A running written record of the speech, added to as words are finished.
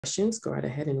Questions, go right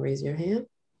ahead and raise your hand.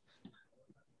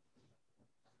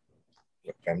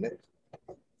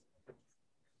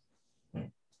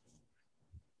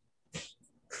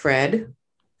 Fred.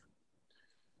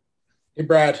 Hey,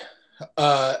 Brad.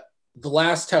 The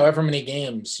last however many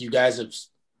games, you guys have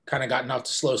kind of gotten off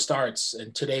to slow starts,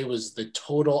 and today was the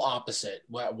total opposite.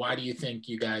 Why do you think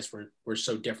you guys were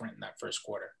so different in that first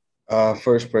quarter?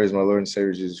 First, praise my Lord and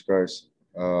Savior Jesus Christ.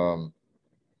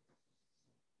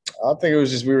 I think it was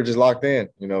just we were just locked in,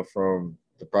 from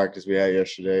the practice we had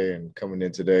yesterday and coming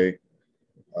in today.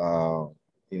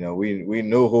 We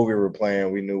knew who we were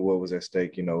playing. We knew what was at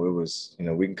stake. It was,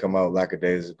 we can come out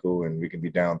lackadaisical and we can be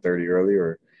down 30 early,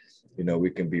 or, we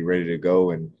can be ready to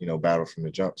go and, battle from the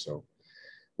jump. So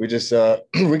we just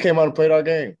we came out and played our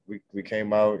game. We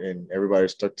came out and everybody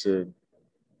stuck to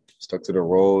the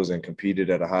roles and competed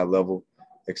at a high level,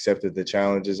 accepted the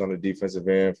challenges on the defensive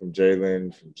end from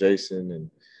Jalen, from Jason,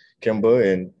 and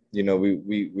Kimba, and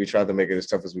we tried to make it as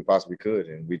tough as we possibly could,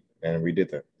 and we did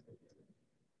that.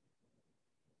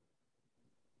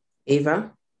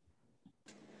 Ava.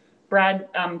 Brad,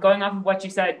 going off of what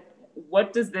you said,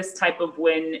 what does this type of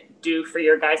win do for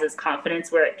your guys'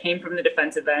 confidence, where it came from the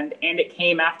defensive end and it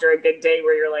came after a big day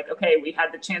where you're like, okay, we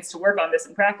had the chance to work on this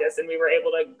in practice and we were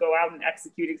able to go out and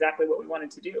execute exactly what we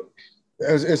wanted to do?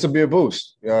 It's a big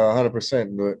boost,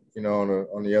 100%. But,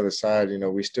 on the other side,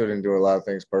 we still didn't do a lot of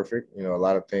things perfect. A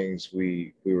lot of things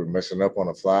we were messing up on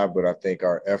the fly, but I think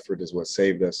our effort is what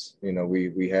saved us.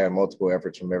 We had multiple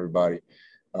efforts from everybody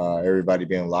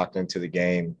being locked into the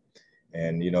game.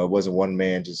 And, it wasn't one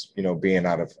man just, being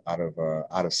out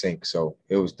of sync. So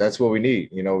that's what we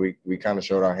need. We kind of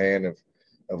showed our hand of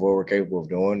what we're capable of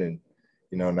doing. And,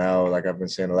 now, like I've been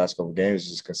saying the last couple of games,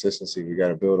 just consistency. We got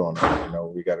to build on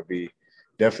it. We got to be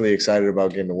definitely excited about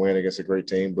getting the win against a great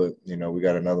team, but we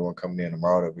got another one coming in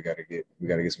tomorrow that we got to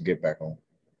get some get back on.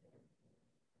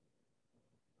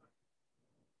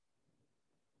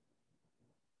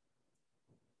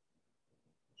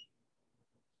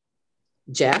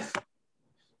 Jeff.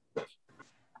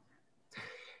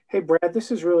 Hey, Brad, this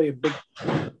is really a big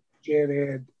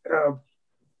question. And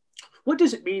what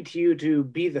does it mean to you to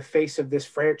be the face of this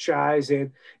franchise,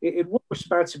 and what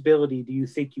responsibility do you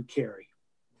think you carry?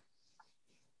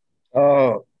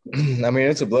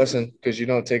 It's a blessing because you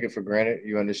don't take it for granted.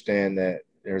 You understand that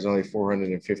there's only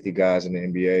 450 guys in the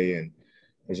NBA and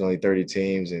there's only 30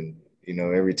 teams, and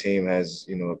every team has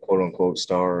a quote unquote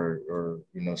star or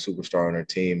superstar on their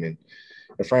team, and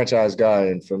the franchise guy.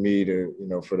 And for me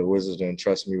to for the Wizards to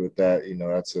entrust me with that,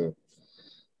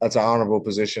 that's an honorable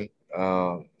position.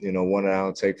 One that I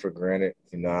don't take for granted.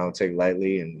 I don't take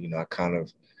lightly, and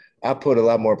I put a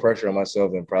lot more pressure on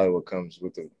myself than probably what comes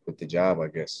with the job, I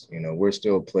guess. We're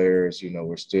still players,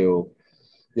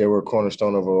 we're a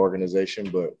cornerstone of our organization,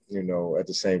 but, at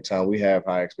the same time, we have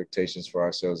high expectations for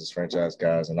ourselves as franchise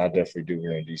guys, and I definitely do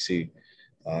here in D.C.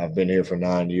 I've been here for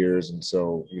 9 years, and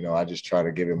so, I just try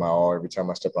to give it my all every time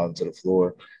I step out into the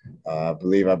floor. I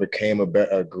believe I became a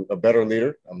better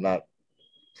leader. I'm not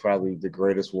probably the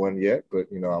greatest one yet, but,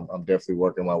 I'm definitely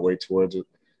working my way towards it.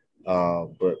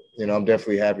 But I'm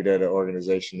definitely happy that an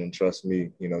organization entrusts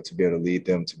me, to be able to lead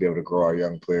them, to be able to grow our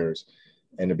young players,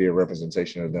 and to be a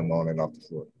representation of them on and off the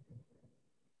floor.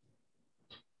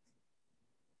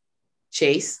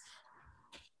 Chase.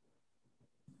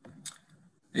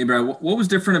 Hey, Brad, what was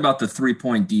different about the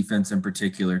 3-point defense in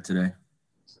particular today?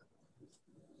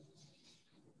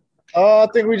 I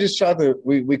think we just tried to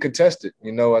we contested.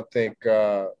 I think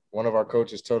one of our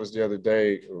coaches told us the other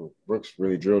day, Brooks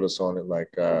really drilled us on it.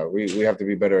 Like we have to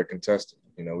be better at contesting.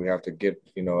 We have to get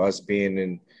us being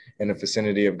in the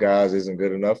vicinity of guys isn't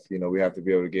good enough. We have to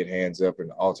be able to get hands up and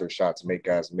alter shots, make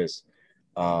guys miss.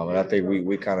 And I think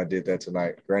we kind of did that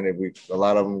tonight. Granted, a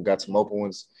lot of them got some open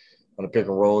ones on the pick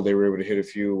and roll. They were able to hit a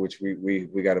few, which we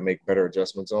got to make better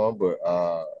adjustments on. But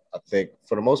I think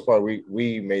for the most part,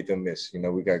 we made them miss.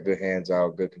 We got good hands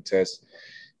out, good contests.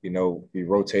 We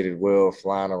rotated well,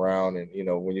 flying around. And,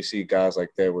 when you see guys like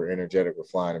that, we're energetic, we're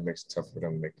flying, it makes it tough for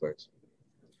them to make plays.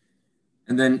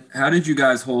 And then how did you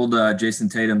guys hold Jason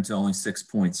Tatum to only 6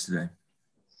 points today?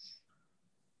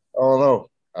 I don't know.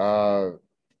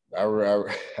 I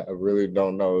really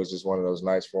don't know. It was just one of those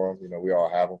nights for him. We all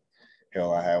have them.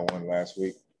 Hell, I had one last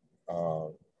week.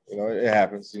 It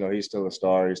happens. He's still a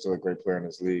star. He's still a great player in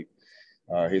this league.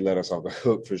 He let us off the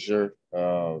hook for sure.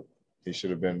 He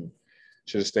should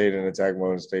have stayed in attack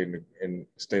mode and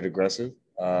stayed aggressive.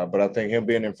 But I think him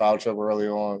being in foul trouble early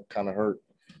on kind of hurt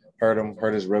him,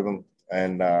 hurt his rhythm.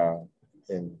 And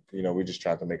we just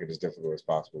tried to make it as difficult as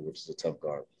possible, which is a tough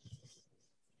guard.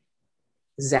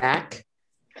 Zach.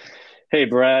 Hey,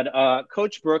 Brad.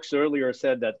 Coach Brooks earlier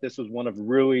said that this was one of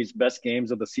Rui's best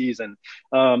games of the season.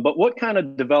 But what kind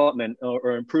of development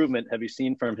or improvement have you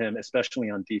seen from him, especially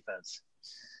on defense?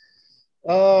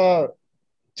 Uh,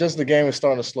 just the game is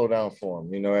starting to slow down for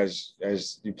him. You know,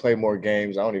 as you play more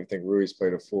games, I don't even think Rui's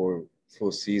played a full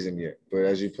season yet. But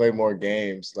as you play more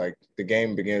games, like the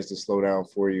game begins to slow down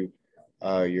for you,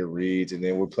 your reads, and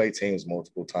then we play teams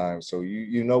multiple times, so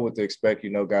you know what to expect. You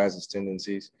know guys'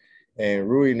 tendencies, and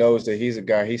Rui knows that he's a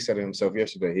guy. He said it himself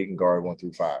yesterday. He can guard 1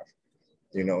 through 5.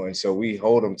 You know, and so we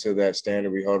hold him to that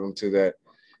standard. We hold him to that,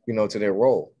 you know, to their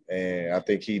role. And I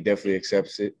think he definitely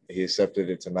accepts it. He accepted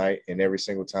it tonight. And every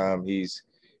single time he's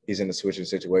in a switching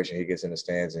situation, he gets in the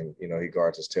stands and, you know, he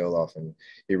guards his tail off and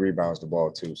he rebounds the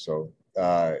ball too. So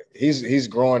he's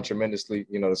growing tremendously.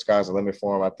 You know, the sky's the limit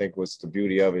for him. I think what's the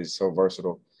beauty of it is so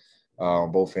versatile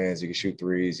on both ends. He can shoot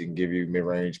threes. He can give you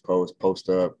mid-range post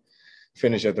up,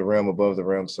 finish at the rim, above the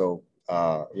rim. So,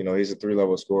 you know, he's a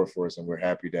 3-level scorer for us, and we're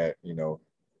happy that, you know,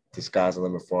 the sky's the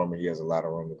limit for him and he has a lot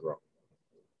of room to grow.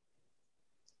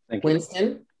 Thank you.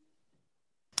 Winston?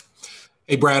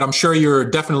 Hey, Brad, I'm sure you're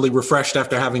definitely refreshed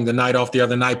after having the night off the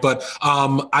other night, but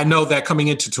I know that coming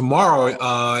into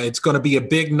tomorrow, it's going to be a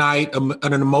big night,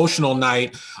 an emotional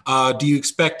night. Do you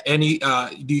expect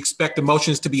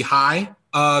emotions to be high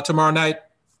tomorrow night?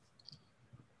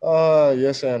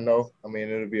 Yes and no. I mean,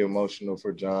 it'll be emotional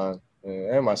for John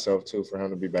and myself too, for him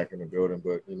to be back in the building.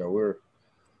 But, you know,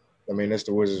 it's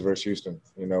the Wizards versus Houston.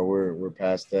 You know, we're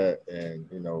past that, and,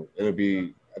 you know, I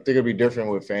think it'll be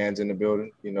different with fans in the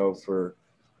building, you know, for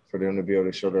them to be able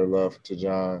to show their love to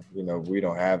John. You know, we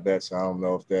don't have that, so I don't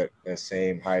know if that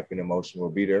same hype and emotion will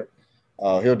be there.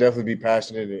 He'll definitely be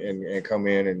passionate and come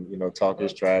in and, you know, talk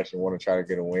his trash and want to try to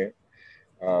get a win,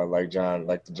 like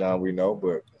the John we know.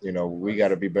 But, you know, we got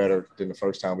to be better than the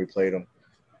first time we played him,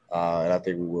 and I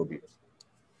think we will be.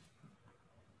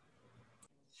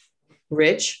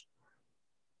 Rich?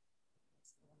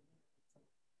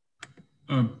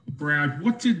 Brad,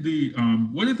 what did the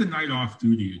night off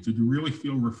do to you? Did you really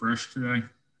feel refreshed today?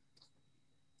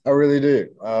 I really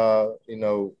did. You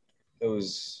know, it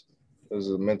was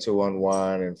a mental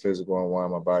unwind and physical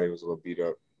unwind. My body was a little beat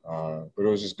up, but it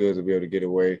was just good to be able to get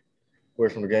away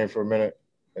from the game for a minute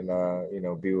and you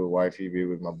know, be with wifey, be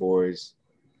with my boys,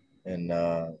 and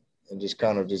just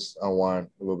kind of just unwind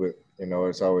a little bit. You know,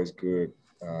 it's always good.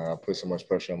 I put so much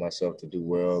pressure on myself to do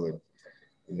well and,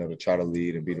 you know, to try to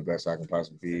lead and be the best I can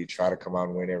possibly be, try to come out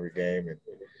and win every game, and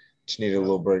just need a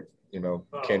little break. You know,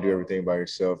 you can't do everything by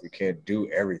yourself. You can't do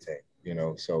everything, you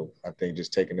know. So I think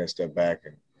just taking that step back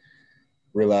and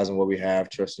realizing what we have,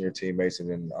 trusting your teammates, and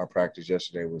then our practice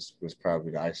yesterday was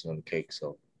probably the icing on the cake.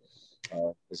 So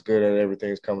it's good that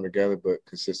everything's coming together, but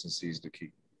consistency is the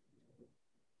key.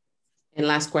 And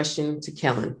last question to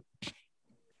Kellen.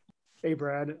 Hey,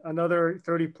 Brad, another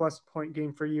 30-plus point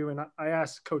game for you. And I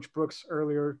asked Coach Brooks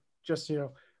earlier, just, you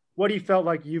know, what he felt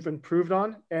like you've improved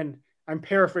on. And I'm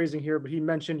paraphrasing here, but he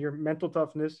mentioned your mental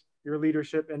toughness, your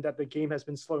leadership, and that the game has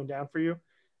been slowing down for you.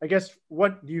 I guess,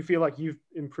 what do you feel like you've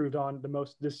improved on the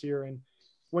most this year? And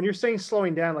when you're saying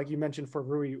slowing down, like you mentioned for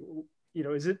Rui, you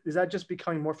know, is that just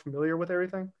becoming more familiar with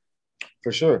everything?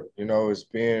 For sure. You know, it's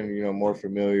being, you know, more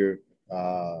familiar.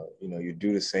 You know, you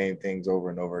do the same things over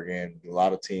and over again. A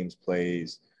lot of teams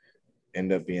plays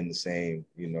end up being the same.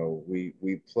 You know, we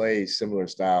play similar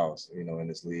styles, you know, in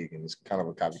this league, and it's kind of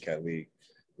a copycat league.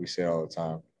 We say all the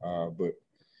time. But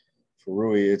for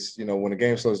Rui, it's, you know, when the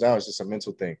game slows down, it's just a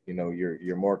mental thing. You know,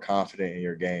 you're more confident in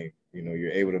your game. You know,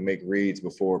 you're able to make reads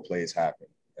before plays happen.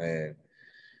 And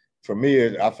for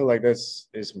me, I feel like it's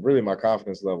really my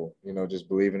confidence level, you know, just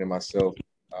believing in myself,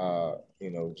 you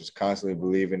know, just constantly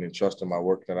believing and trusting my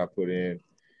work that I put in.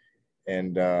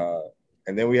 And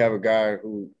then we have a guy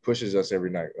who pushes us every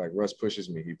night. Like Russ pushes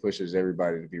me. He pushes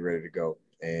everybody to be ready to go.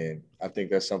 And I think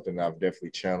that's something that I've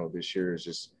definitely channeled this year, is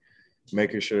just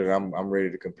making sure that I'm ready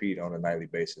to compete on a nightly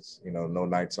basis. You know, no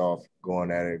nights off,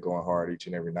 going at it, going hard each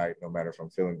and every night, no matter if I'm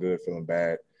feeling good, feeling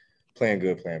bad, playing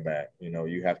good, playing bad. You know,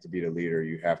 you have to be the leader.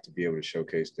 You have to be able to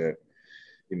showcase that,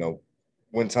 you know,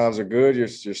 when times are good, you're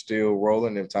still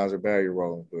rolling. If times are bad, you're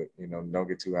rolling. But, you know, don't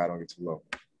get too high, don't get too low.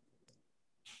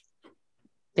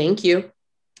 Thank you.